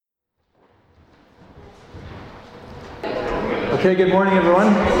Okay, good morning,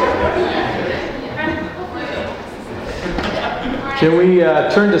 everyone. Can we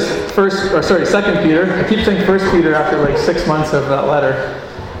turn to 2 Peter? I keep saying 1 Peter after like 6 months of that letter.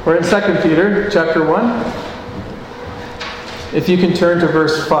 We're in 2 Peter, chapter 1. If you can turn to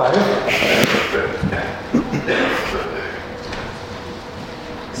verse 5.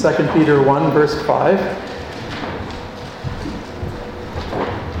 2 Peter 1, verse 5.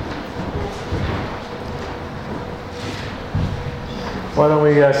 Why don't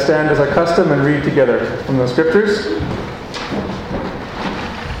we stand as our custom and read together from the Scriptures.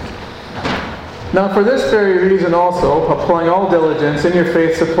 Now for this very reason also, applying all diligence, in your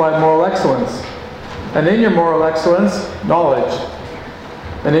faith supply moral excellence, and in your moral excellence, knowledge,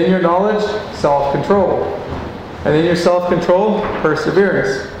 and in your knowledge, self-control, and in your self-control,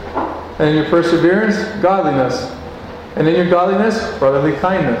 perseverance, and in your perseverance, godliness, and in your godliness, brotherly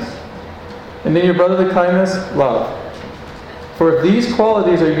kindness, and in your brotherly kindness, love. For if these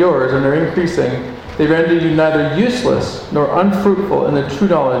qualities are yours and are increasing, they render you neither useless nor unfruitful in the true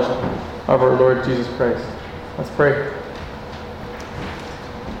knowledge of our Lord Jesus Christ. Let's pray.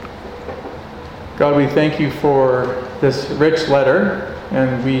 God, we thank you for this rich letter,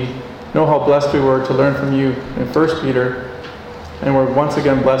 and we know how blessed we were to learn from you in 1 Peter, and we're once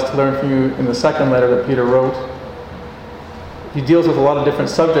again blessed to learn from you in the second letter that Peter wrote. He deals with a lot of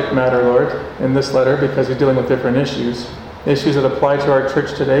different subject matter, Lord, in this letter because he's dealing with different issues that apply to our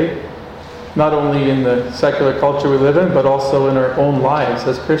church today, not only in the secular culture we live in, but also in our own lives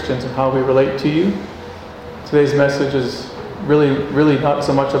as Christians and how we relate to you. Today's message is really not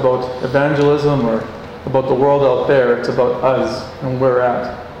so much about evangelism or about the world out there. It's about us and where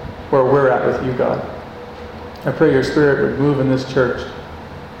we're at with you, God. I pray your Spirit would move in this church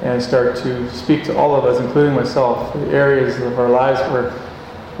and start to speak to all of us, including myself, the areas of our lives where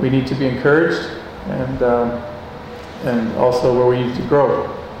we need to be encouraged and also where we need to grow.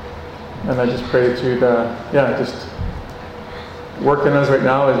 And I just pray that you'd just work in us right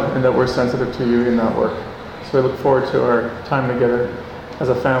now and that we're sensitive to you in that work. So I look forward to our time together as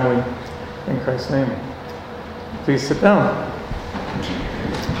a family in Christ's name. Please sit down.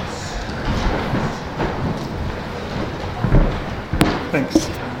 Thanks.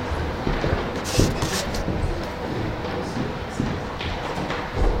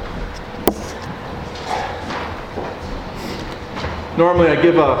 Normally I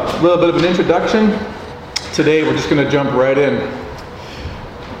give a little bit of an introduction. Today we're just going to jump right in.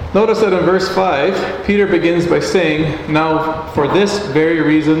 Notice that in verse 5, Peter begins by saying, now for this very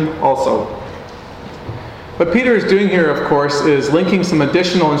reason also. What Peter is doing here, of course, is linking some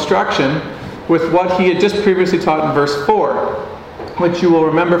additional instruction with what he had just previously taught in verse 4, which you will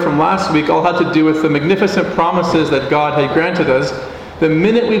remember from last week all had to do with the magnificent promises that God had granted us the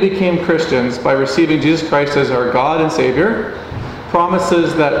minute we became Christians by receiving Jesus Christ as our God and Savior.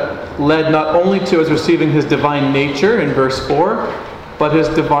 Promises that led not only to us receiving his divine nature in verse 4, but his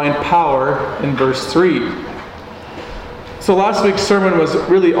divine power in verse 3. So last week's sermon was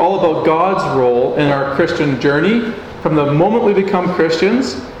really all about God's role in our Christian journey from the moment we become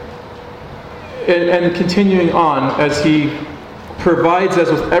Christians and continuing on as he provides us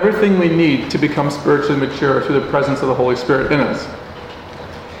with everything we need to become spiritually mature through the presence of the Holy Spirit in us.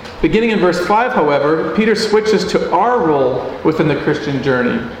 Beginning in verse 5, however, Peter switches to our role within the Christian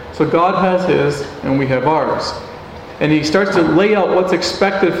journey. So God has his and we have ours. And he starts to lay out what's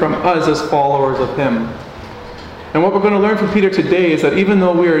expected from us as followers of him. And what we're going to learn from Peter today is that even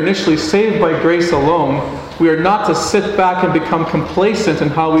though we are initially saved by grace alone, we are not to sit back and become complacent in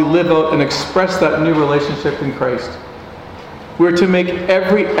how we live out and express that new relationship in Christ. We're to make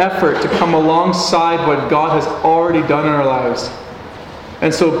every effort to come alongside what God has already done in our lives.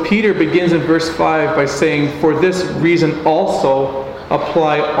 And so Peter begins in verse 5 by saying, for this reason also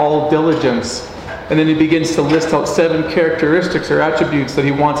apply all diligence. And then he begins to list out 7 characteristics or attributes that he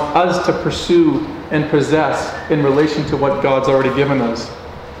wants us to pursue and possess in relation to what God's already given us.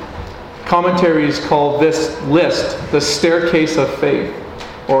 Commentaries call this list the staircase of faith,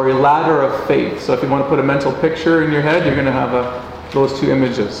 or a ladder of faith. So if you want to put a mental picture in your head, you're going to have those 2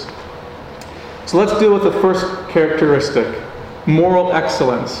 images. So let's deal with the first characteristic. Moral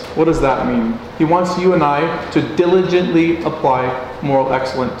excellence. What does that mean? He wants you and I to diligently apply moral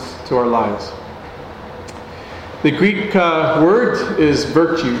excellence to our lives. The Greek word is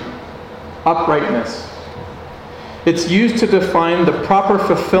virtue, uprightness. It's used to define the proper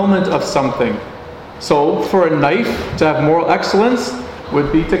fulfillment of something. So, for a knife to have moral excellence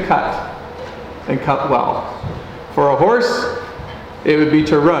would be to cut, and cut well. For a horse, it would be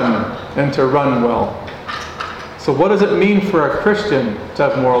to run, and to run well. So what does it mean for a Christian to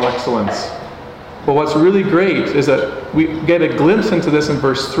have moral excellence? But what's really great is that we get a glimpse into this in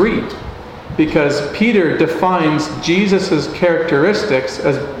verse 3, because Peter defines Jesus' characteristics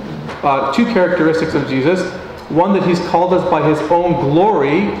as two characteristics of Jesus. One, that he's called us by his own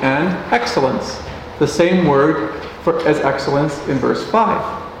glory and excellence. The same word as excellence in verse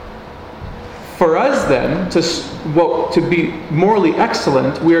 5. For us then, to be morally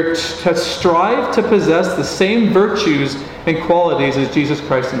excellent, we are to strive to possess the same virtues and qualities as Jesus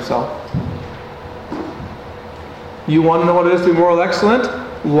Christ himself. You want to know what it is to be morally excellent?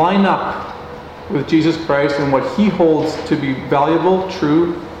 Line up with Jesus Christ and what he holds to be valuable,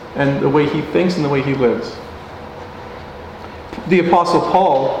 true, and the way he thinks and the way he lives. The Apostle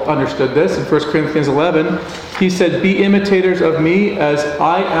Paul understood this in 1 Corinthians 11. He said, "Be imitators of me as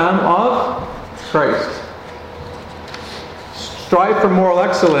I am of Christ." Strive for moral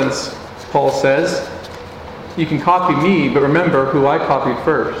excellence, Paul says. You can copy me, but remember who I copied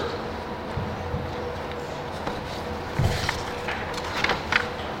first.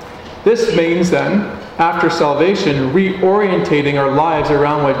 This means then, after salvation, reorientating our lives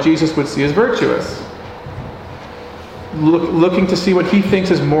around what Jesus would see as virtuous. Looking to see what he thinks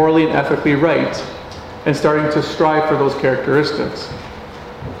is morally and ethically right, and starting to strive for those characteristics.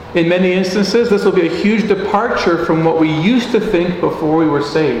 In many instances, this will be a huge departure from what we used to think before we were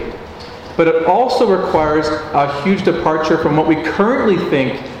saved. But it also requires a huge departure from what we currently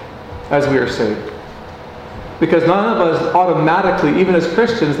think as we are saved. Because none of us automatically, even as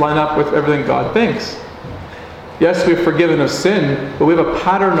Christians, line up with everything God thinks. Yes, we're forgiven of sin, but we have a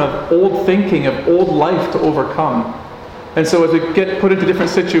pattern of old thinking, of old life to overcome. And so as we get put into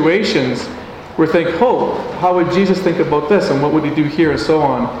different situations, we're thinking, oh, how would Jesus think about this? And what would he do here? And so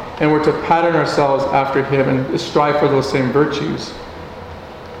on. And we're to pattern ourselves after him and strive for those same virtues.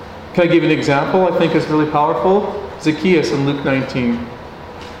 Can I give you an example I think is really powerful? Zacchaeus in Luke 19.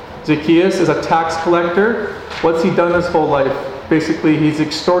 Zacchaeus is a tax collector. What's he done his whole life? Basically, he's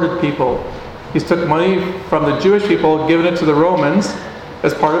extorted people. He's took money from the Jewish people, given it to the Romans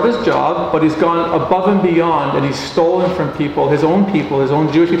as part of his job, but he's gone above and beyond, and he's stolen from people, his own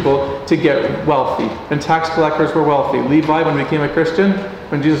Jewish people, to get wealthy. And tax collectors were wealthy. Levi, when he became a Christian,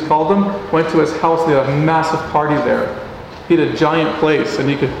 when Jesus called him, went to his house, they had a massive party there. He had a giant place, and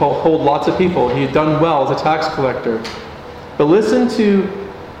he could hold lots of people. He had done well as a tax collector. But listen to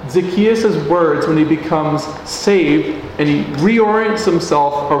Zacchaeus' words when he becomes saved, and he reorients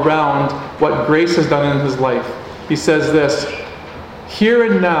himself around what grace has done in his life. He says this, "Here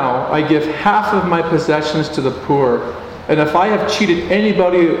and now I give half of my possessions to the poor, and if I have cheated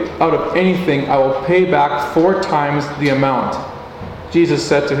anybody out of anything, I will pay back 4 times the amount." Jesus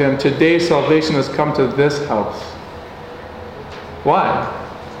said to him, "Today salvation has come to this house." Why?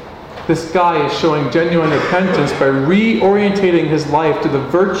 This guy is showing genuine repentance by reorientating his life to the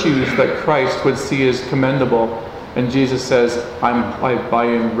virtues that Christ would see as commendable. And Jesus says, I buy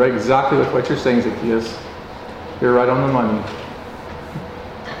in right exactly with what you're saying, Zacchaeus. You're right on the money.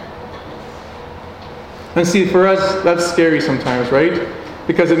 And see, for us, that's scary sometimes, right?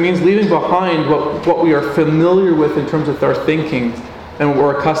 Because it means leaving behind what we are familiar with in terms of our thinking and what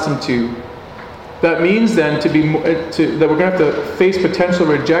we're accustomed to. That means then that we're going to have to face potential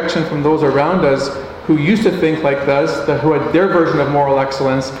rejection from those around us who used to think like us, who had their version of moral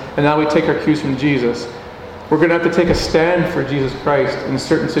excellence, and now we take our cues from Jesus. We're going to have to take a stand for Jesus Christ in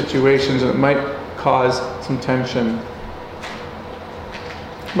certain situations, and it might cause some tension.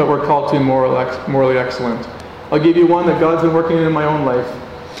 But we're called to be morally excellent. I'll give you one that God's been working in my own life,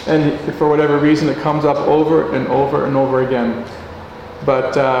 and for whatever reason it comes up over and over and over again.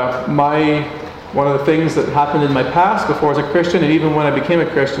 But one of the things that happened in my past before I was a Christian, and even when I became a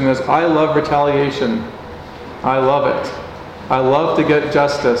Christian, is I love retaliation. I love it. I love to get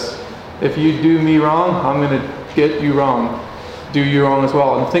justice. If you do me wrong, I'm going to get you wrong. Do you wrong as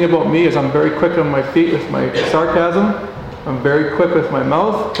well. And the thing about me is I'm very quick on my feet with my sarcasm. I'm very quick with my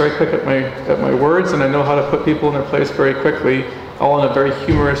mouth, very quick at my words, and I know how to put people in their place very quickly, all in a very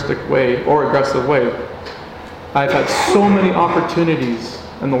humoristic way or aggressive way. I've had so many opportunities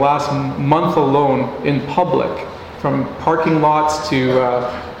in the last month alone in public, from parking lots to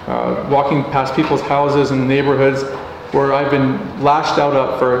walking past people's houses and neighborhoods, where I've been lashed out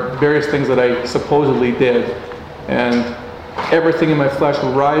at for various things that I supposedly did. And everything in my flesh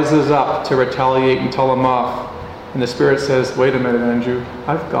rises up to retaliate and tell them off. And the Spirit says, wait a minute, Andrew,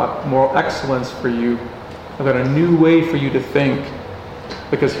 I've got moral excellence for you. I've got a new way for you to think.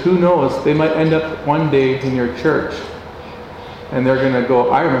 Because who knows, they might end up one day in your church. And they're going to go,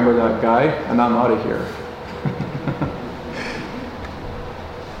 I remember that guy, and I'm out of here.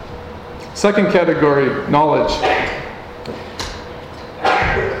 Second category, knowledge.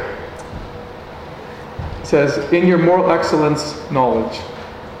 says, in your moral excellence, knowledge.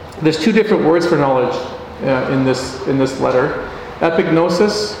 There's two different words for knowledge in this letter.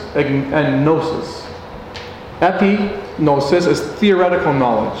 Epignosis and gnosis. Epignosis is theoretical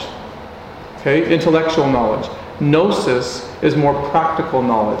knowledge. Okay, intellectual knowledge. Gnosis is more practical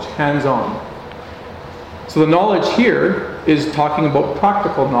knowledge, hands-on. So the knowledge here is talking about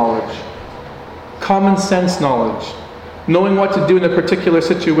practical knowledge, common sense knowledge, knowing what to do in a particular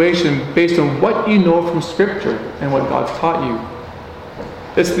situation based on what you know from Scripture and what God's taught you.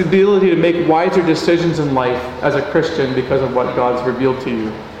 It's the ability to make wiser decisions in life as a Christian because of what God's revealed to you.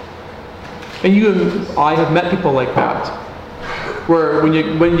 And you and I have met people like that, where when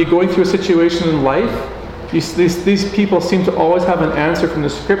you're going through a situation in life, these people seem to always have an answer from the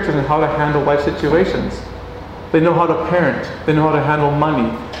Scriptures on how to handle life situations. They know how to parent. They know how to handle money.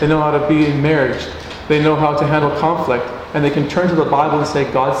 They know how to be in marriage. They know how to handle conflict. And they can turn to the Bible and say,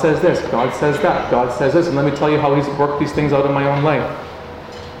 God says this, God says that, God says this, and let me tell you how He's worked these things out in my own life.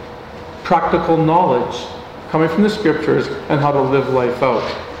 Practical knowledge coming from the Scriptures and how to live life out.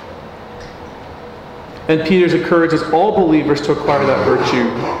 And Peter encourages all believers to acquire that virtue.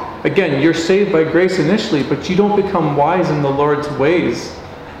 Again, you're saved by grace initially, but you don't become wise in the Lord's ways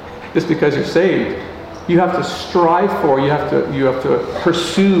just because you're saved. You have to strive for, you have to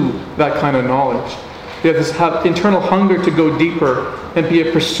pursue that kind of knowledge. You have to have internal hunger to go deeper and be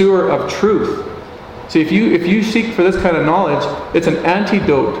a pursuer of truth. See, if you seek for this kind of knowledge, it's an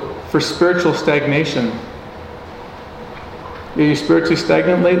antidote for spiritual stagnation. Are you spiritually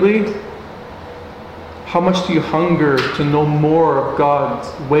stagnant lately? How much do you hunger to know more of God's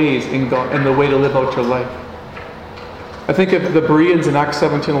ways and the way to live out your life? I think of the Bereans in Acts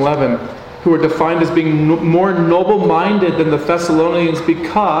 17:11, who are defined as being more noble-minded than the Thessalonians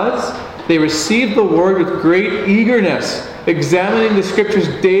because they received the word with great eagerness, examining the Scriptures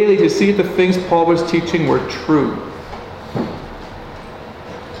daily to see if the things Paul was teaching were true.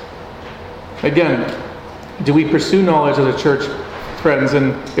 Again, do we pursue knowledge as a church, friends, in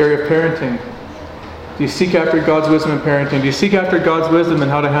the area of parenting? Do you seek after God's wisdom in parenting? Do you seek after God's wisdom in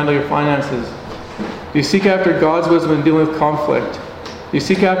how to handle your finances? Do you seek after God's wisdom in dealing with conflict? Do you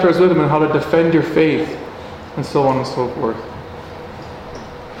seek after His wisdom in how to defend your faith? And so on and so forth.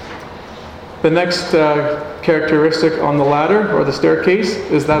 The next characteristic on the ladder, or the staircase,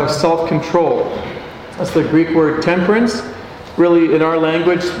 is that of self-control. That's the Greek word temperance. Really, in our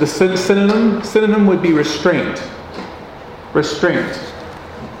language, the synonym would be restraint. Restraint.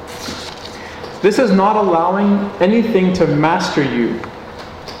 This is not allowing anything to master you.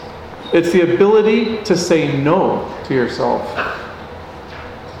 It's the ability to say no to yourself.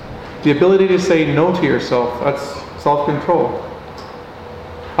 The ability to say no to yourself. That's self-control.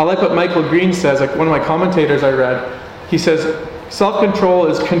 I like what Michael Green says, like one of my commentators I read. He says, self-control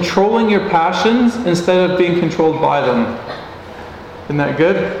is controlling your passions instead of being controlled by them. Isn't that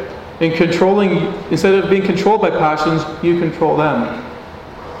good? Instead of being controlled by passions, you control them.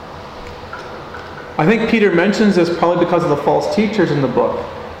 I think Peter mentions this probably because of the false teachers in the book.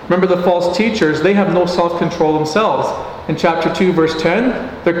 Remember, the false teachers, they have no self-control themselves. In chapter 2, verse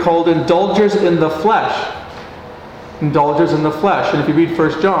 10, they're called indulgers in the flesh. Indulgers in the flesh. And if you read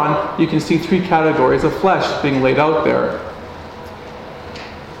 1 John, you can see 3 categories of flesh being laid out there.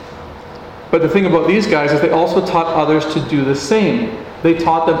 But the thing about these guys is they also taught others to do the same. They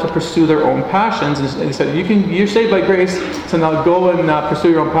taught them to pursue their own passions. And they said, you're saved by grace, so now go and pursue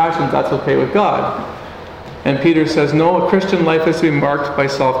your own passions. That's okay with God. And Peter says, no, a Christian life is to be marked by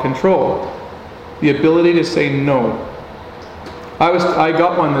self-control. The ability to say no. I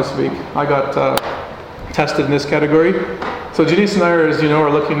got one this week. I got tested in this category. So Janice and I, as you know,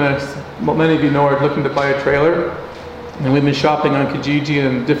 many of you know, are looking to buy a trailer. And we've been shopping on Kijiji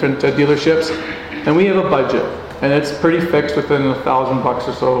and different dealerships. And we have a budget. And it's pretty fixed within $1,000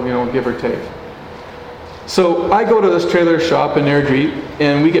 or so, give or take. So I go to this trailer shop in Airdrie,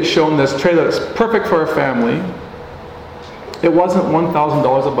 and we get shown this trailer that's perfect for our family. It wasn't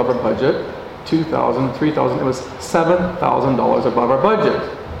 $1,000 above our budget, $2,000, $3,000. It was $7,000 above our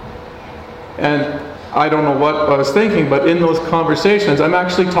budget. And I don't know what I was thinking, but in those conversations, I'm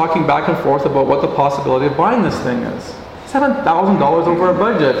actually talking back and forth about what the possibility of buying this thing is. $7,000 over our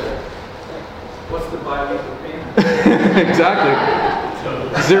budget. What's the bi-weekly payment? Exactly.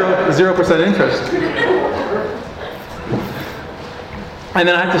 0% interest. And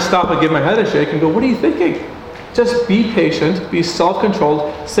then I have to stop and give my head a shake and go, what are you thinking? Just be patient, be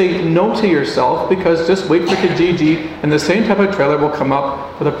self-controlled, say no to yourself, because just wait for Kijiji and the same type of trailer will come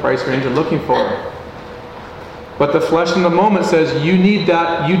up for the price range you're looking for. But the flesh in the moment says, you need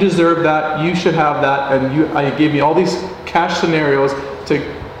that, you deserve that, you should have that, and I gave me all these cash scenarios to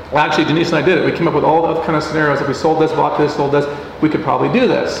Actually, Denise and I did it. We came up with all the kind of scenarios. If we sold this, bought this, sold this, we could probably do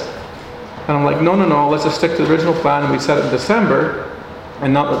this. And I'm like, no, let's just stick to the original plan. And we set it in December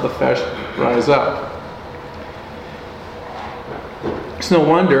and not let the flesh rise up. It's no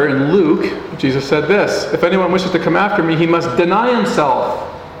wonder in Luke, Jesus said this, if anyone wishes to come after me, he must deny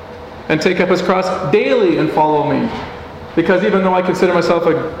himself and take up his cross daily and follow me. Because even though I consider myself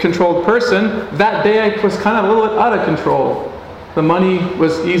a controlled person, that day I was kind of a little bit out of control. The money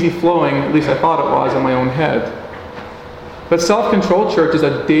was easy flowing, at least I thought it was in my own head. But self-control, church, is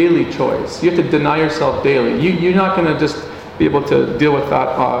a daily choice. You have to deny yourself daily. You're not going to just be able to deal with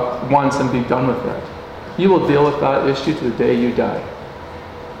that once and be done with it. You will deal with that issue to the day you die.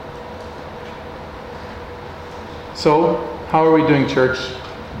 So, how are we doing, church,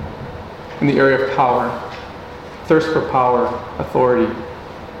 in the area of power? Thirst for power, authority,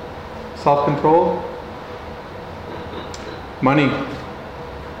 self-control, money.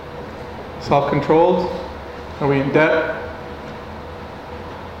 Self-controlled? Are we in debt?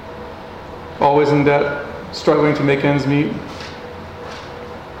 Always in debt, struggling to make ends meet.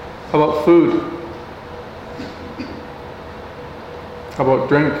 How about food? How about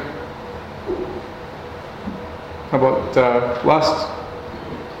drink? How about lust?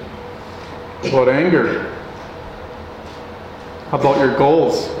 How about anger? How about your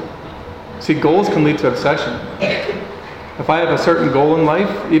goals? See, goals can lead to obsession. If I have a certain goal in life,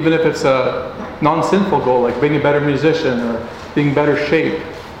 even if it's a non-sinful goal, like being a better musician or being in better shape,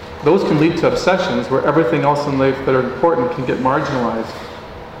 those can lead to obsessions where everything else in life that are important can get marginalized.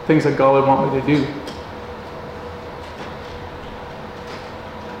 Things that God would want me to do.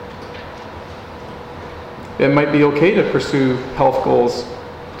 It might be okay to pursue health goals,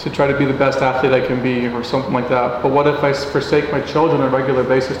 to try to be the best athlete I can be or something like that. But what if I forsake my children on a regular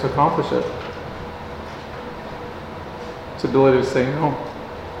basis to accomplish it? It's the ability to say no.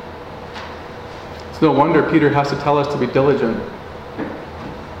 It's no wonder Peter has to tell us to be diligent.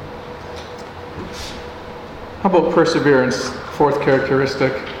 How about perseverance? Fourth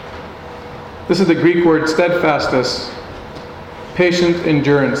characteristic. This is the Greek word steadfastness, patient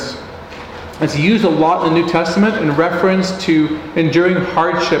endurance. It's used a lot in the New Testament in reference to enduring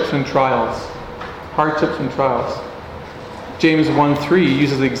hardships and trials. Hardships and trials. James 1:3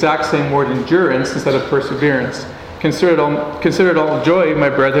 uses the exact same word endurance instead of perseverance. Consider it all joy, my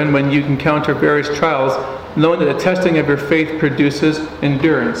brethren, when you encounter various trials, knowing that the testing of your faith produces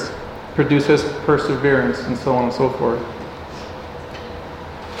endurance, produces perseverance, and so on and so forth.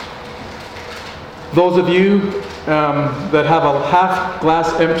 Those of you that have a half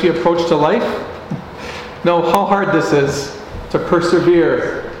glass empty approach to life know how hard this is to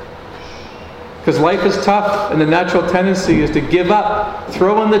persevere. Because life is tough and the natural tendency is to give up,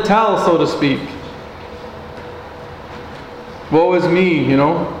 throw in the towel, so to speak. Woe is me, you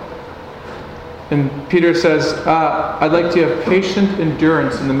know. And Peter says, I'd like to have patient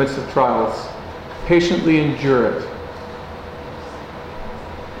endurance in the midst of trials. Patiently endure it.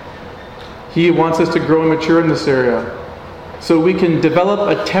 He wants us to grow and mature in this area so we can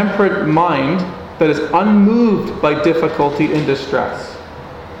develop a temperate mind that is unmoved by difficulty and distress.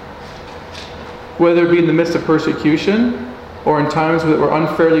 Whether it be in the midst of persecution or in times that we're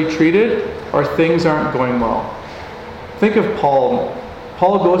unfairly treated or things aren't going well. Think of Paul.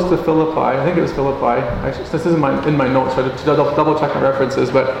 Paul goes to Philippi. I think it was Philippi. Actually, this is in my notes, so I have to double check my references.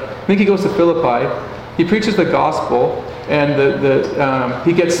 But I think he goes to Philippi. He preaches the gospel, and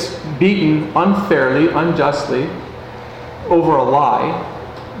he gets beaten unfairly, unjustly, over a lie.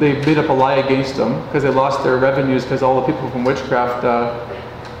 They made up a lie against him because they lost their revenues because all the people from witchcraft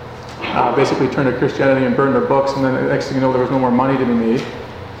basically turned to Christianity and burned their books, and then the next thing you know, there was no more money to be made.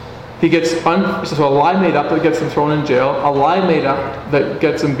 He gets so a lie made up that gets him thrown in jail, a lie made up that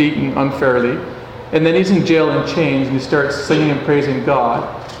gets him beaten unfairly, and then he's in jail in chains, and he starts singing and praising God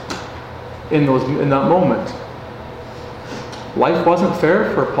in that moment. Life wasn't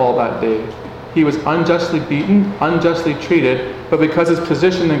fair for Paul that day. He was unjustly beaten, unjustly treated, but because his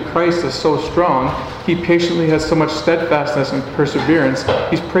position in Christ is so strong, he patiently has so much steadfastness and perseverance.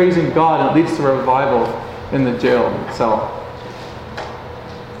 He's praising God, and it leads to revival in the jail cell.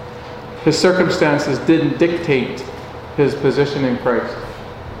 His circumstances didn't dictate his position in Christ.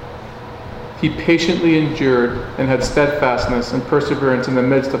 He patiently endured and had steadfastness and perseverance in the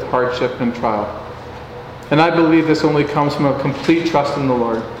midst of hardship and trial. And I believe this only comes from a complete trust in the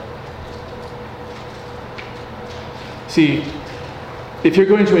Lord. See, if you're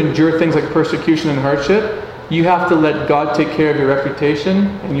going to endure things like persecution and hardship, you have to let God take care of your reputation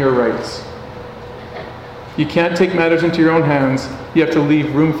and your rights. You can't take matters into your own hands. You have to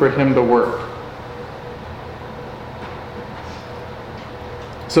leave room for Him to work.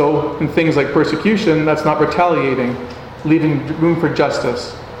 So in things like persecution, that's not retaliating, leaving room for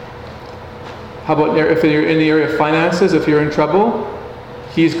justice. How about if you're in the area of finances, if you're in trouble,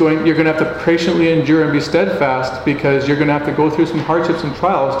 you're going to have to patiently endure and be steadfast, because you're going to have to go through some hardships and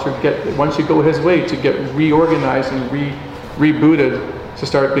trials to get, once you go his way, to get reorganized and rebooted to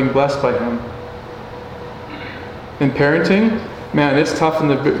start being blessed by him. In parenting, man, it's tough in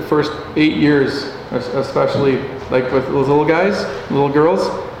the first 8 years, especially like with those little guys, little girls.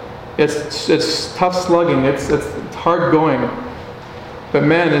 It's tough slugging. It's hard going. But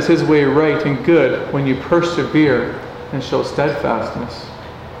man, is his way right and good when you persevere and show steadfastness.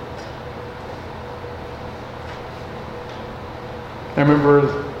 I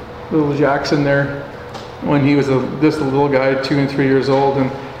remember little Jackson there when he was just a little guy, 2 and 3 years old,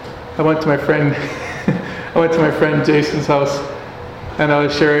 and I went to my friend Jason's house, and I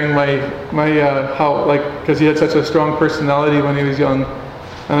was sharing my how, like, because he had such a strong personality when he was young,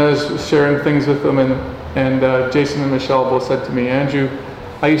 and I was sharing things with him, and Jason and Michelle both said to me, Andrew,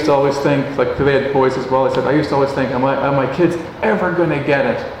 I used to always think, like, they had boys as well, I said, I used to always think, are my kids ever going to get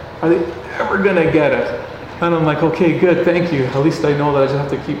it? Are they ever going to get it? And I'm like, okay, good, thank you. At least I know that I just have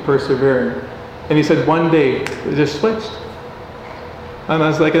to keep persevering. And he said one day, it just switched. And I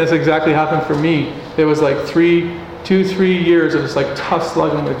was like, that's exactly happened for me. It was like 3 years of just like tough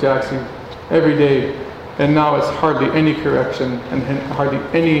slugging with Jackson every day. And now it's hardly any correction and hardly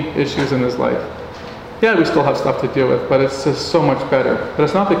any issues in his life. Yeah, we still have stuff to deal with, but it's just so much better. But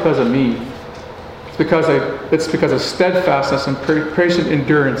it's not because of me. It's because of steadfastness and patient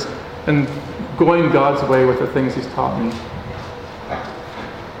endurance and going God's way with the things he's taught me.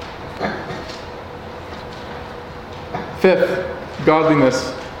 Fifth,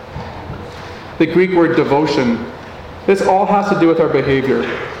 godliness. The Greek word devotion. This all has to do with our behavior,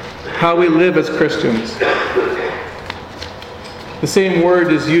 how we live as Christians. The same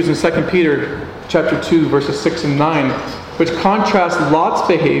word is used in 2 Peter chapter 2, verses 6 and 9, which contrasts Lot's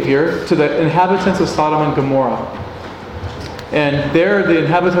behavior to the inhabitants of Sodom and Gomorrah. And there, the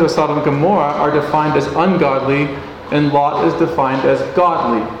inhabitants of Sodom and Gomorrah are defined as ungodly, and Lot is defined as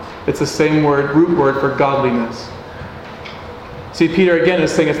godly. It's the same word, root word for godliness. See, Peter again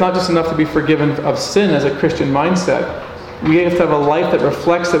is saying it's not just enough to be forgiven of sin as a Christian mindset. We have to have a life that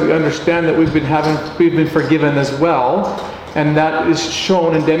reflects that we understand that we've been forgiven as well, and that is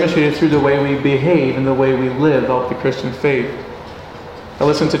shown and demonstrated through the way we behave and the way we live out the Christian faith. I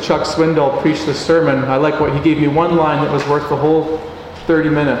listened to Chuck Swindoll preach this sermon. I like what he gave me one line that was worth the whole 30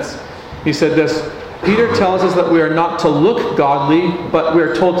 minutes. He said this, Peter tells us that we are not to look godly, but we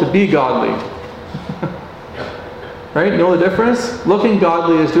are told to be godly. Right? You know the difference? Looking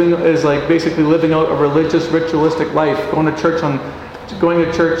godly is like basically living out a religious, ritualistic life, going to church on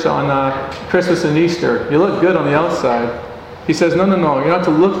Christmas and Easter. You look good on the outside. He says, no, you're not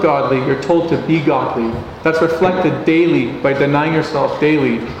to look godly, you're told to be godly. That's reflected daily by denying yourself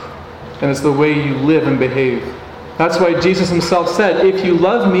daily. And it's the way you live and behave. That's why Jesus himself said, if you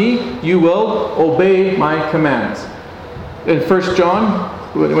love me, you will obey my commands. In 1 John,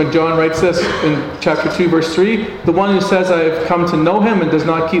 when John writes this in chapter 2, verse 3, the one who says I have come to know him and does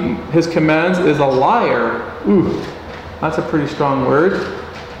not keep his commands is a liar. Ooh, that's a pretty strong word.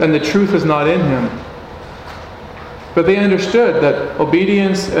 And the truth is not in him. But they understood that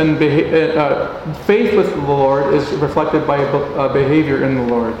obedience and faith with the Lord is reflected by behavior in the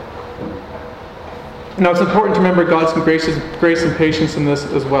Lord. Now it's important to remember God's grace and patience in this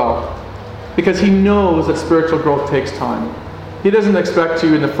as well, because he knows that spiritual growth takes time. He doesn't expect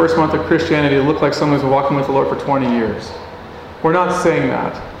you in the first month of Christianity to look like someone who's walking with the Lord for 20 years. We're not saying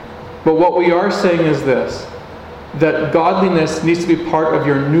that. But what we are saying is this, that godliness needs to be part of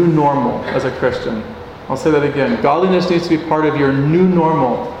your new normal as a Christian. I'll say that again. Godliness needs to be part of your new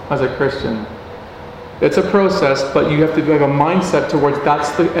normal as a Christian. It's a process, but you have to have a mindset towards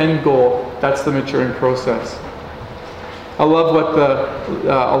that's the end goal. That's the maturing process. I love what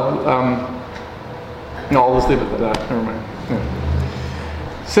I'll just leave it at that. Never mind.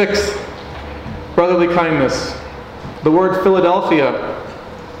 Yeah. 6, brotherly kindness. The word Philadelphia,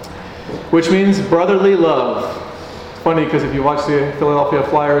 which means brotherly love. It's funny because if you watch the Philadelphia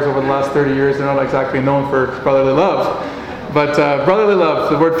Flyers over the last 30 years, they're not exactly known for brotherly love. But brotherly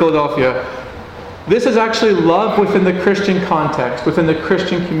love, the word Philadelphia. This is actually love within the Christian context, within the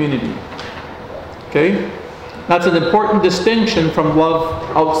Christian community. Okay? That's an important distinction from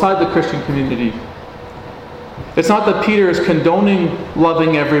love outside the Christian community. It's not that Peter is condoning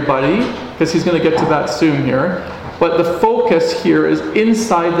loving everybody, because he's going to get to that soon here. But the focus here is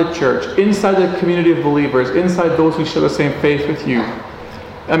inside the church, inside the community of believers, inside those who share the same faith with you.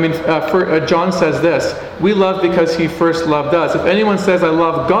 John says this, we love because he first loved us. If anyone says, I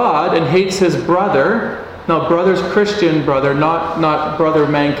love God, and hates his brother, now brother's Christian brother, not brother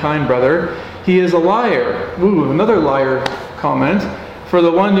mankind brother, he is a liar. Ooh, another liar comment. For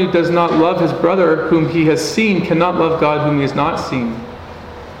the one who does not love his brother whom he has seen cannot love God whom he has not seen.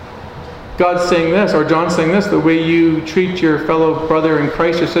 God's saying this, or John's saying this, the way you treat your fellow brother in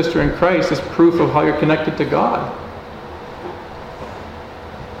Christ, your sister in Christ, is proof of how you're connected to God.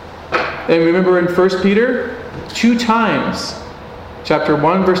 And remember in 1 Peter, 2 times, chapter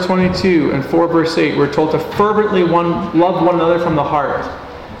 1 verse 22 and 4 verse 8, we're told to fervently love one another from the heart.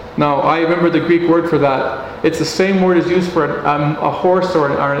 Now, I remember the Greek word for that. It's the same word as used for a horse or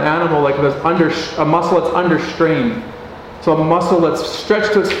an animal, like a muscle that's under strain. So a muscle that's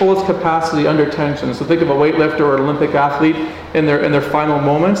stretched to its fullest capacity under tension. So think of a weightlifter or an Olympic athlete in their final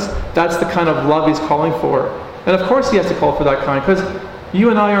moments. That's the kind of love he's calling for. And of course he has to call for that kind, because you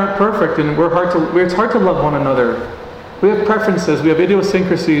and I aren't perfect, and it's hard to love one another. We have preferences, we have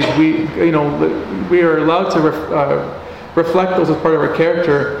idiosyncrasies, we are allowed to reflect those as part of our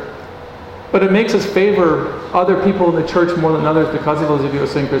character. But it makes us favor other people in the church more than others because of those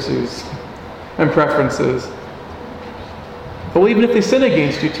idiosyncrasies and preferences. But even if they sin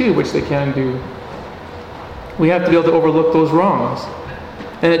against you too, which they can do, we have to be able to overlook those wrongs.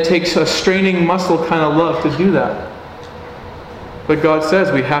 And it takes a straining muscle kind of love to do that. But God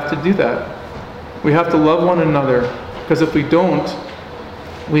says we have to do that. We have to love one another, because if we don't,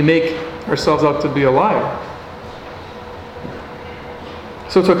 we make ourselves out to be a liar.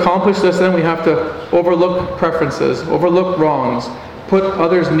 So to accomplish this, then we have to overlook preferences, overlook wrongs, put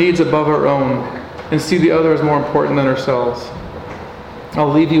others' needs above our own, and see the other as more important than ourselves.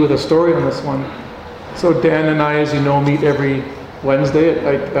 I'll leave you with a story on this one. So Dan and I, as you know, meet every Wednesday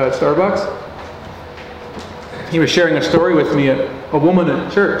at Starbucks. He was sharing a story with me, a woman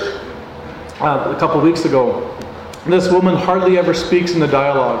at church, a couple of weeks ago. This woman hardly ever speaks in the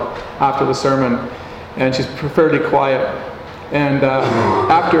dialogue after the sermon, and she's fairly quiet. And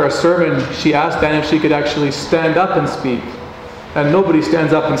after a sermon, she asked Dan if she could actually stand up and speak. And nobody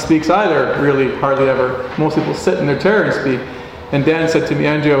stands up and speaks either, really, hardly ever. Most people sit in their chair and speak. And Dan said to me,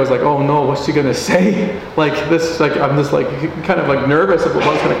 Andrew, I was like, oh no, what's she going to say? I'm just kind of nervous about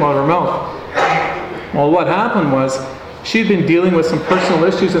what's going to come out of her mouth. Well, what happened was, she'd been dealing with some personal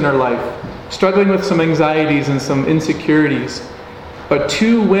issues in her life, struggling with some anxieties and some insecurities. But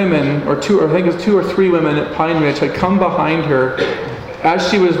two or three women at Pine Ridge had come behind her as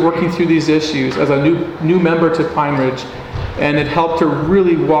she was working through these issues as a new member to Pine Ridge, and it helped her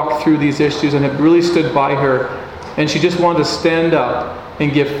really walk through these issues, and it really stood by her. And she just wanted to stand up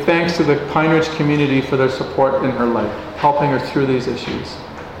and give thanks to the Pine Ridge community for their support in her life, helping her through these issues.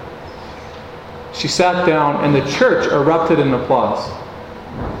 She sat down and the church erupted in applause.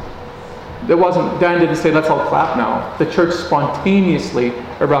 Dan didn't say, let's all clap now. The church spontaneously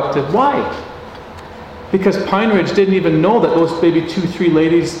erupted. Why? Because Pine Ridge didn't even know that those maybe 2-3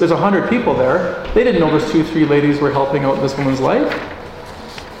 ladies, there's 100 people there, they didn't know those 2-3 ladies were helping out this woman's life.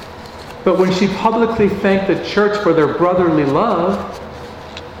 But when she publicly thanked the church for their brotherly love,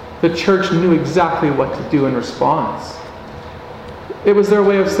 the church knew exactly what to do in response. It was their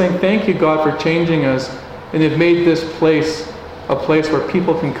way of saying, thank you, God, for changing us, and they've made this place a place where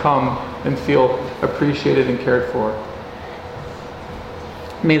people can come and feel appreciated and cared for.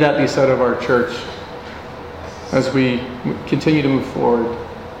 May that be said of our church as we continue to move forward.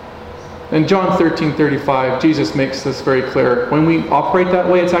 In John 13:35, Jesus makes this very clear. When we operate that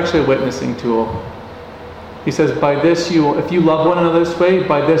way, it's actually a witnessing tool. He says, by this if you love one another this way,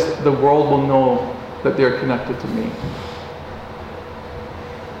 by this the world will know that they're connected to me.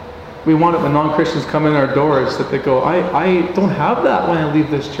 We want it when non-Christians come in our doors that they go, I don't have that when I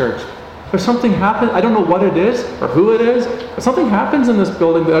leave this church. If something happens, I don't know what it is or who it is, but something happens in this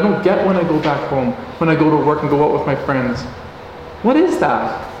building that I don't get when I go back home, when I go to work and go out with my friends. What is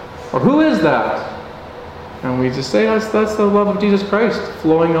that? Or who is that? And we just say, that's the love of Jesus Christ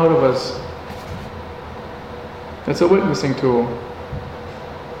flowing out of us. It's a witnessing tool.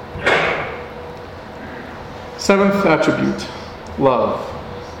 7th attribute, love.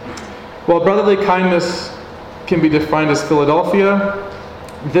 While brotherly kindness can be defined as Philadelphia,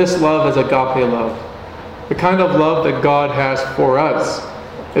 this love is agape love. The kind of love that God has for us.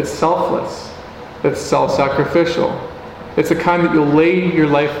 It's selfless. It's self-sacrificial. It's the kind that will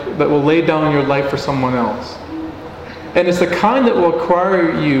lay down your life for someone else. And it's the kind that will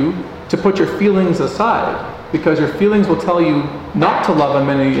require you to put your feelings aside, because your feelings will tell you not to love in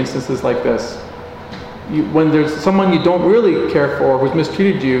many instances like this. When there's someone you don't really care for who's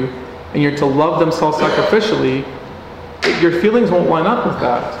mistreated you, and you're to love them self-sacrificially, your feelings won't line up with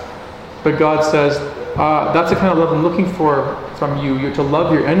that. But God says, that's the kind of love I'm looking for from you. You're to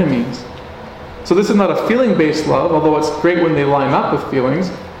love your enemies. So this is not a feeling-based love, although it's great when they line up with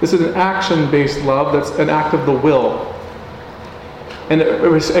feelings. This is an action-based love that's an act of the will. And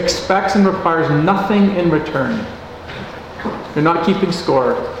it expects and requires nothing in return. You're not keeping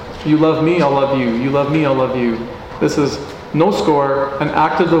score. You love me, I'll love you. You love me, I'll love you. This is no score, an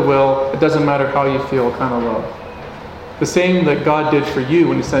act of the will. It doesn't matter how you feel kind of love. The same that God did for you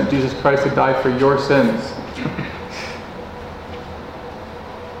when He sent Jesus Christ to die for your sins.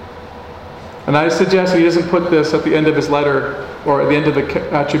 And I suggest He doesn't put this at the end of His letter or at the end of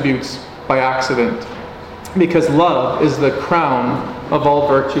the attributes by accident. Because love is the crown of all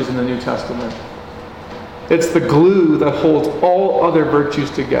virtues in the New Testament. It's the glue that holds all other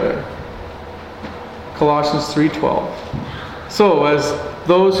virtues together. Colossians 3:12. So, as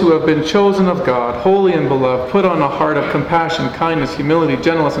those who have been chosen of God, holy and beloved, put on a heart of compassion, kindness, humility,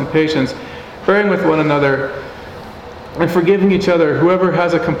 gentleness, and patience, bearing with one another, and forgiving each other, whoever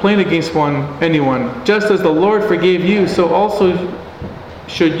has a complaint against anyone, just as the Lord forgave you, so also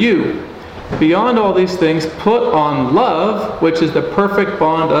should you. Beyond all these things, put on love, which is the perfect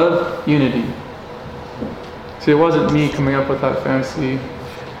bond of unity. See, it wasn't me coming up with that fancy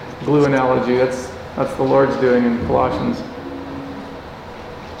glue analogy. That's the Lord's doing in Colossians.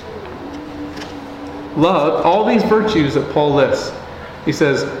 Love, all these virtues that Paul lists, he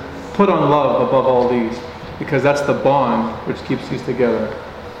says, put on love above all these, because that's the bond which keeps these together.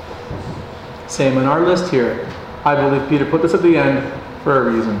 Same in our list here. I believe Peter put this at the end for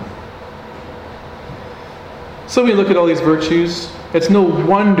a reason. So we look at all these virtues. It's no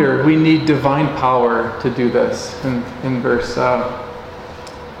wonder we need divine power to do this in verse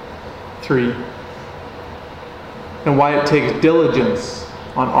 3. And why it takes diligence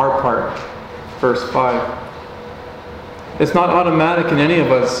on our part. Verse 5. It's not automatic in any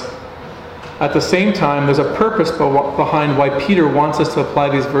of us. At the same time, there's a purpose behind why Peter wants us to apply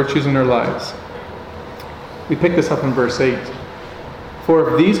these virtues in our lives. We pick this up in verse 8.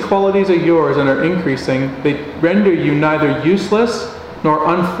 For if these qualities are yours and are increasing, they render you neither useless nor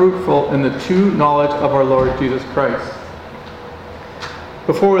unfruitful in the true knowledge of our Lord Jesus Christ.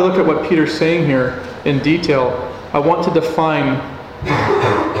 Before we look at what Peter's saying here in detail, I want to define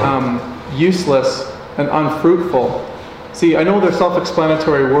useless and unfruitful. See, I know they're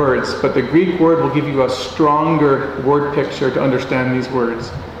self-explanatory words, but the Greek word will give you a stronger word picture to understand these words.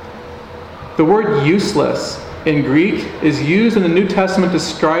 The word useless in Greek is used in the New Testament to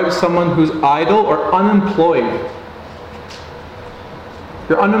describe someone who's idle or unemployed.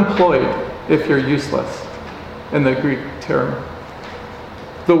 You're unemployed if you're useless in the Greek term.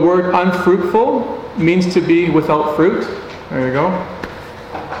 The word unfruitful means to be without fruit. There you go.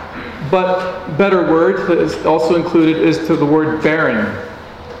 But better word that is also included is to the word barren.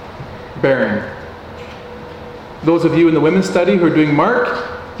 Barren. Those of you in the women's study who are doing Mark,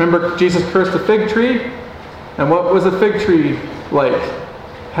 remember Jesus cursed the fig tree? And what was the fig tree like?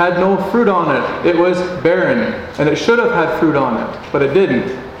 Had no fruit on it. It was barren. And it should have had fruit on it, but it didn't.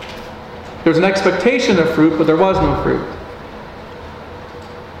 There was an expectation of fruit, but there was no fruit.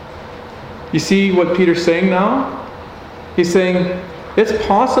 You see what Peter's saying now? He's saying it's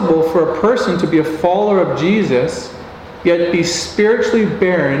possible for a person to be a follower of Jesus, yet be spiritually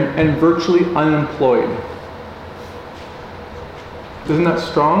barren and virtually unemployed. Isn't that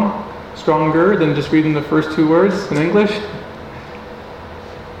strong? Stronger than just reading the first two words in English?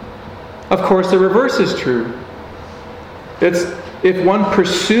 Of course, the reverse is true. It's if one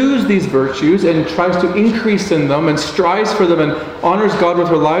pursues these virtues and tries to increase in them and strives for them and honors God with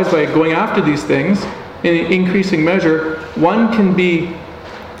their lives by going after these things in an increasing measure, one can be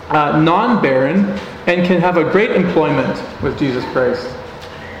non-barren and can have a great employment with Jesus Christ.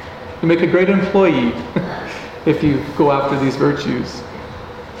 You make a great employee if you go after these virtues.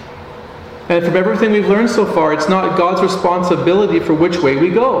 And from everything we've learned so far, it's not God's responsibility for which way we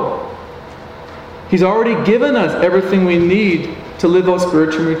go. He's already given us everything we need to live those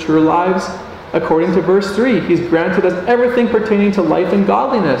spiritually mature lives according to verse 3. He's granted us everything pertaining to life and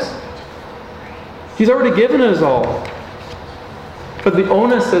godliness. He's already given us all. But the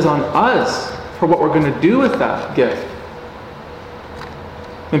onus is on us for what we're going to do with that gift.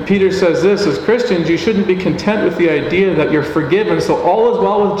 And Peter says this, as Christians, you shouldn't be content with the idea that you're forgiven, so all is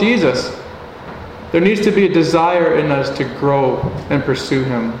well with Jesus. There needs to be a desire in us to grow and pursue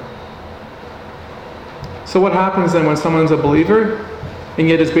Him. So what happens then when someone's a believer and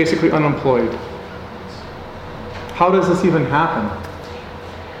yet is basically unemployed? How does this even happen?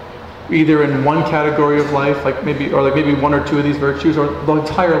 Either in one category of life, like maybe one or two of these virtues, or the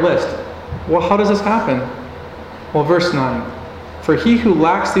entire list. Well, how does this happen? Well, verse 9. For he who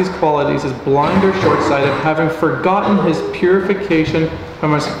lacks these qualities is blind or short-sighted, having forgotten his purification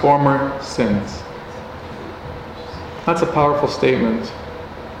from his former sins. That's a powerful statement.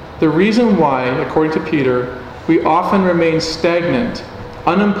 The reason why, according to Peter, we often remain stagnant,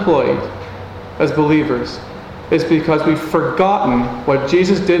 unemployed as believers, is because we've forgotten what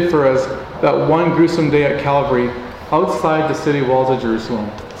Jesus did for us that one gruesome day at Calvary outside the city walls of Jerusalem.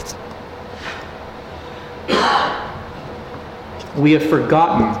 We have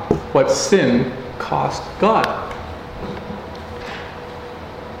forgotten what sin cost God.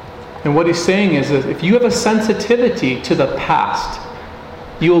 And what he's saying is that if you have a sensitivity to the past,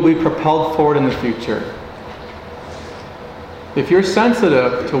 you will be propelled forward in the future. If you're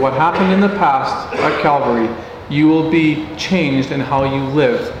sensitive to what happened in the past at Calvary, you will be changed in how you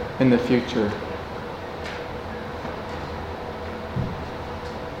live in the future.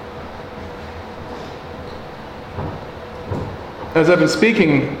 As I've been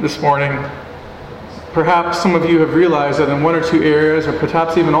speaking this morning, perhaps some of you have realized that in one or two areas, or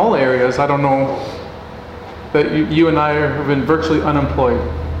perhaps even all areas, I don't know, that you and I have been virtually unemployed.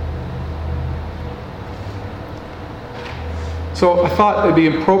 So I thought it'd be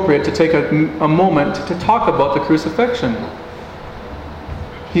appropriate to take a moment to talk about the crucifixion.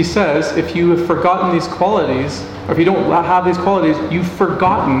 He says, if you have forgotten these qualities, or if you don't have these qualities, you've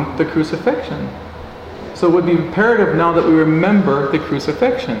forgotten the crucifixion. So it would be imperative now that we remember the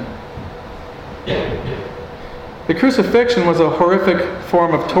crucifixion. The crucifixion was a horrific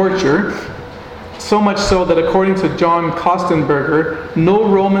form of torture, so much so that according to John Kostenberger, no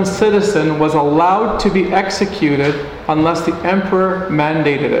Roman citizen was allowed to be executed unless the emperor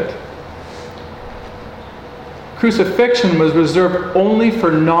mandated it. Crucifixion was reserved only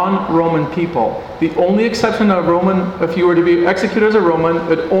for non-Roman people. The only exception of Roman, if you were to be executed as a Roman, it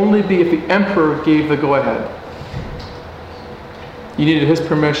would only be if the emperor gave the go-ahead. You needed his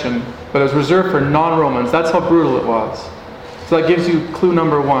permission, but it was reserved for non-Romans. That's how brutal it was. So that gives you clue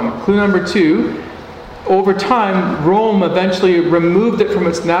number one. Clue number two, over time, Rome eventually removed it from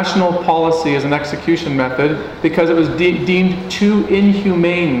its national policy as an execution method because it was deemed too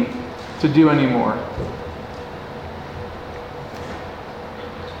inhumane to do anymore.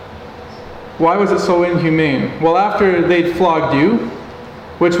 Why was it so inhumane? Well, after they'd flogged you,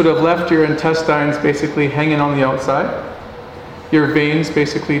 which would have left your intestines basically hanging on the outside, your veins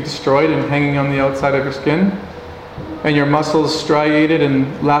basically destroyed and hanging on the outside of your skin, and your muscles striated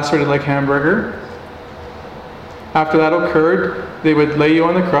and lacerated like hamburger. After that occurred, they would lay you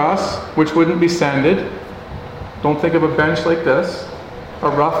on the cross, which wouldn't be sanded. Don't think of a bench like this, a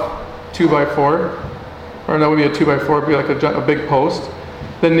rough 2x4, or that would be a 2x4, it would be like a big post.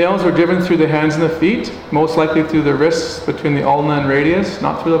 The nails were driven through the hands and the feet, most likely through the wrists between the ulna and radius,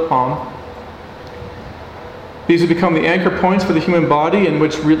 not through the palm. These would become the anchor points for the human body in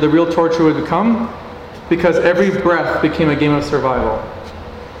which the real torture would come, because every breath became a game of survival.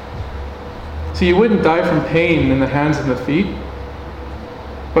 So you wouldn't die from pain in the hands and the feet,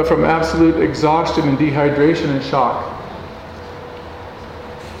 but from absolute exhaustion and dehydration and shock.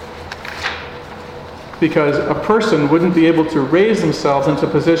 Because a person wouldn't be able to raise themselves into a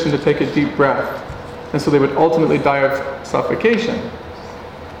position to take a deep breath. And so they would ultimately die of suffocation.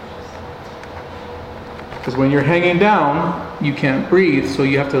 Because when you're hanging down, you can't breathe, so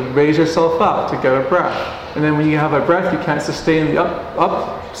you have to raise yourself up to get a breath. And then when you have a breath, you can't sustain the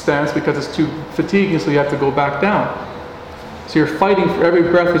up stance because it's too fatiguing, so you have to go back down. So you're fighting for every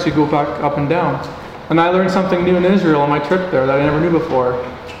breath as you go back up and down. And I learned something new in Israel on my trip there that I never knew before.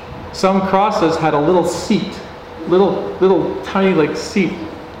 Some crosses had a little seat, little tiny like seat,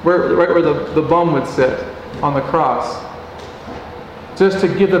 right where the bum would sit on the cross, just to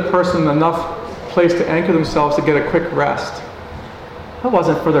give the person enough place to anchor themselves to get a quick rest. That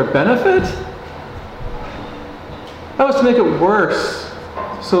wasn't for their benefit. That was to make it worse,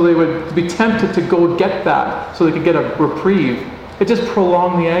 so they would be tempted to go get that, so they could get a reprieve. It just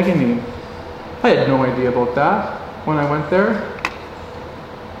prolonged the agony. I had no idea about that when I went there.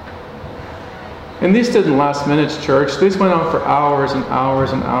 And these didn't last minutes, church. These went on for hours and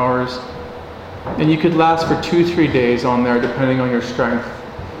hours and hours. And you could last for 2-3 days on there, depending on your strength.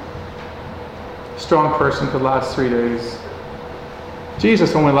 A strong person could last 3 days.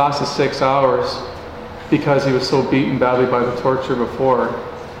 Jesus only lasted 6 hours because he was so beaten badly by the torture before.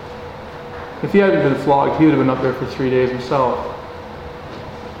 If he hadn't been flogged, he would have been up there for 3 days himself.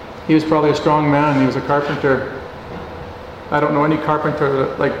 He was probably a strong man. He was a carpenter. I don't know any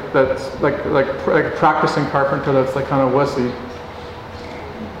carpenter that's practicing carpenter that's like kind of wussy.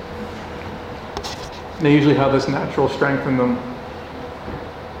 They usually have this natural strength in them.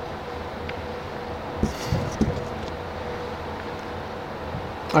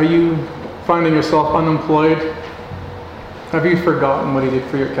 Are you finding yourself unemployed? Have you forgotten what he did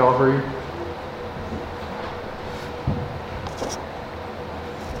for you at Calvary?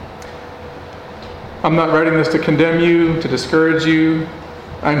 I'm not writing this to condemn you, to discourage you.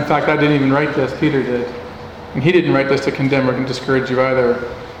 In fact, I didn't even write this. Peter did. And he didn't write this to condemn or to discourage you either.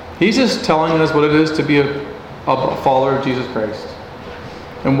 He's just telling us what it is to be a follower of Jesus Christ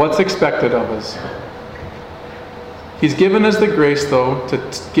and what's expected of us. He's given us the grace, though,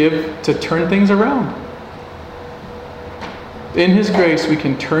 to turn things around. In His grace, we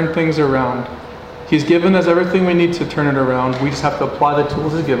can turn things around. He's given us everything we need to turn it around. We just have to apply the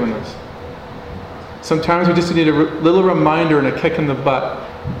tools He's given us. Sometimes we just need a little reminder and a kick in the butt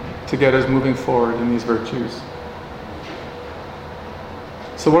to get us moving forward in these virtues.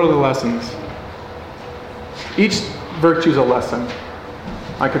 So what are the lessons? Each virtue is a lesson.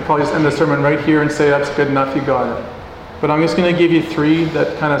 I could probably just end the sermon right here and say that's good enough, you got it. But I'm just going to give you 3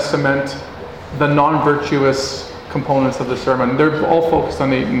 that kind of cement the non-virtuous components of the sermon. They're all focused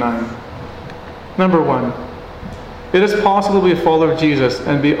on 8 and 9. Number 1, it is possible to be a follower of Jesus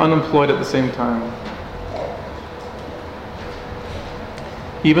and be unemployed at the same time.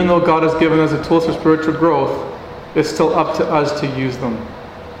 Even though God has given us the tools for spiritual growth, it's still up to us to use them.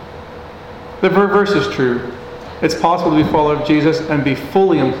 The reverse is true. It's possible to be a follower of Jesus and be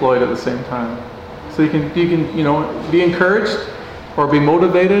fully employed at the same time. So you can be encouraged, or be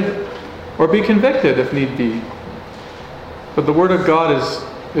motivated, or be convicted if need be. But the Word of God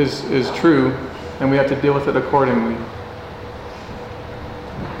is true, and we have to deal with it accordingly.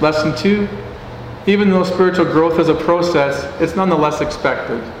 Lesson 2, even though spiritual growth is a process, it's nonetheless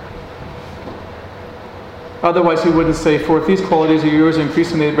expected. Otherwise, He wouldn't say, "For if these qualities are yours,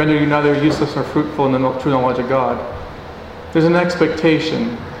 increasingly they render you neither useless nor fruitful in the true knowledge of God." There's an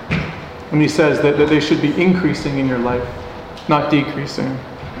expectation when He says that they should be increasing in your life, not decreasing.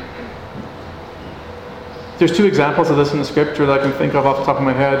 There's 2 examples of this in the Scripture that I can think of off the top of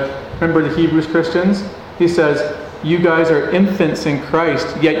my head. Remember the Hebrews Christians? He says, "You guys are infants in Christ,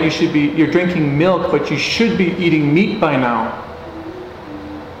 yet you're drinking milk, but you should be eating meat by now."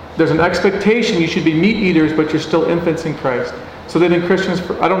 There's an expectation you should be meat eaters, but you're still infants in Christ. So then in Christians,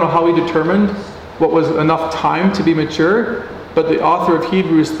 I don't know how he determined what was enough time to be mature, but the author of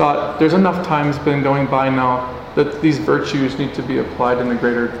Hebrews thought there's enough time's been going by now that these virtues need to be applied in a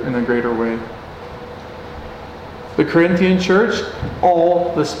greater way. The Corinthian church,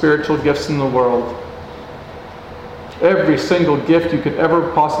 all the spiritual gifts in the world. Every single gift you could ever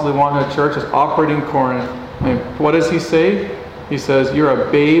possibly want in a church is operating in Corinth. And what does he say? He says, you're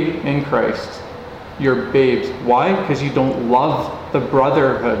a babe in Christ. You're babes. Why? Because you don't love the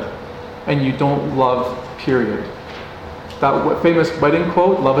brotherhood. And you don't love, period. That famous wedding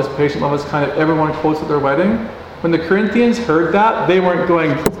quote, love is patient, love is kind, everyone quotes at their wedding. When the Corinthians heard that, they weren't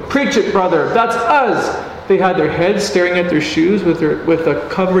going, preach it, brother, that's us. They had their heads staring at their shoes with a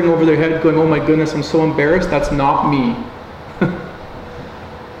covering over their head going, oh my goodness, I'm so embarrassed, that's not me.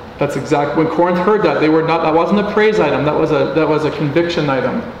 That's exactly, when Corinth heard that, that wasn't a praise item, that was a conviction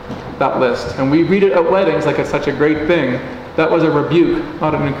item, that list. And we read it at weddings like it's such a great thing. That was a rebuke,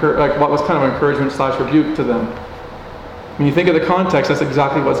 not what was kind of an encouragement / rebuke to them. When you think of the context, that's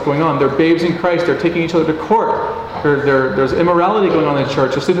exactly what's going on. They're babes in Christ. They're taking each other to court. There's immorality going on in the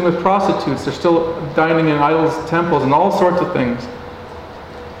church. They're sleeping with prostitutes. They're still dining in idols' temples and all sorts of things.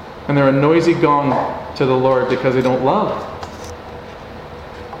 And they're a noisy gong to the Lord because they don't love.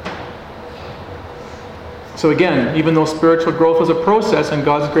 So again, even though spiritual growth is a process and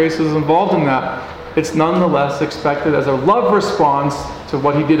God's grace is involved in that, it's nonetheless expected as a love response to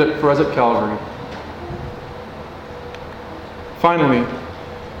what He did for us at Calvary. Finally,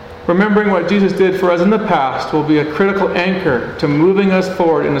 remembering what Jesus did for us in the past will be a critical anchor to moving us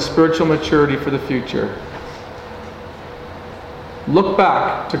forward in a spiritual maturity for the future. Look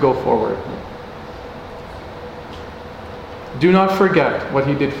back to go forward. Do not forget what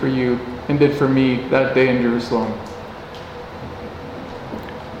He did for you and did for me that day in Jerusalem.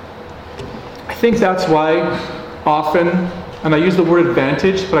 I think that's why often, and I use the word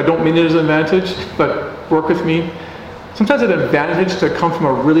advantage, but I don't mean it as an advantage, but work with me. Sometimes it's an advantage to come from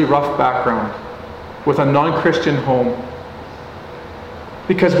a really rough background with a non-Christian home.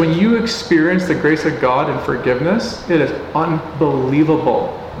 Because when you experience the grace of God and forgiveness, it is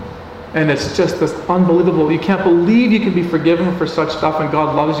unbelievable. And it's just this unbelievable. You can't believe you can be forgiven for such stuff and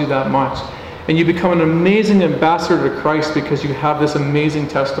God loves you that much. And you become an amazing ambassador to Christ because you have this amazing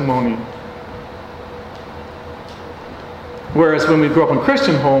testimony. Whereas when we grow up in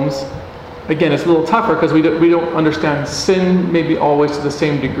Christian homes, again, it's a little tougher because we don't understand sin maybe always to the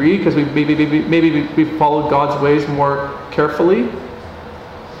same degree because maybe we followed God's ways more carefully.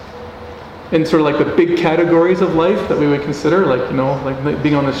 in sort of like the big categories of life that we would consider, like, you know, like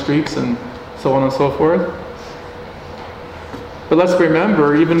being on the streets and so on and so forth. But let's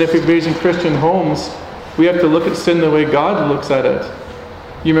remember, even if we're raised in Christian homes, we have to look at sin the way God looks at it.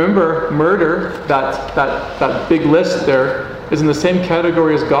 You remember, murder, that big list there, is in the same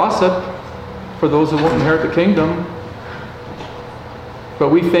category as gossip for those who won't inherit the kingdom. But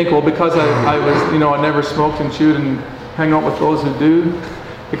we think, well, because I was, you know, I never smoked and chewed and hang out with those who do,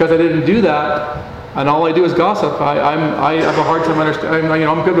 because I didn't do that, and all I do is gossip, I have a hard time understanding. You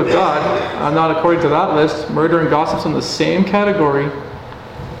know, I'm good with God. I'm not according to that list. Murder and gossip's in the same category,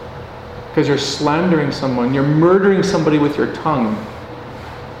 because you're slandering someone. You're murdering somebody with your tongue.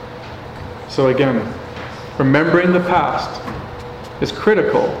 So again, remembering the past is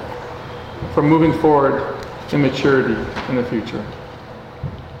critical for moving forward in maturity in the future.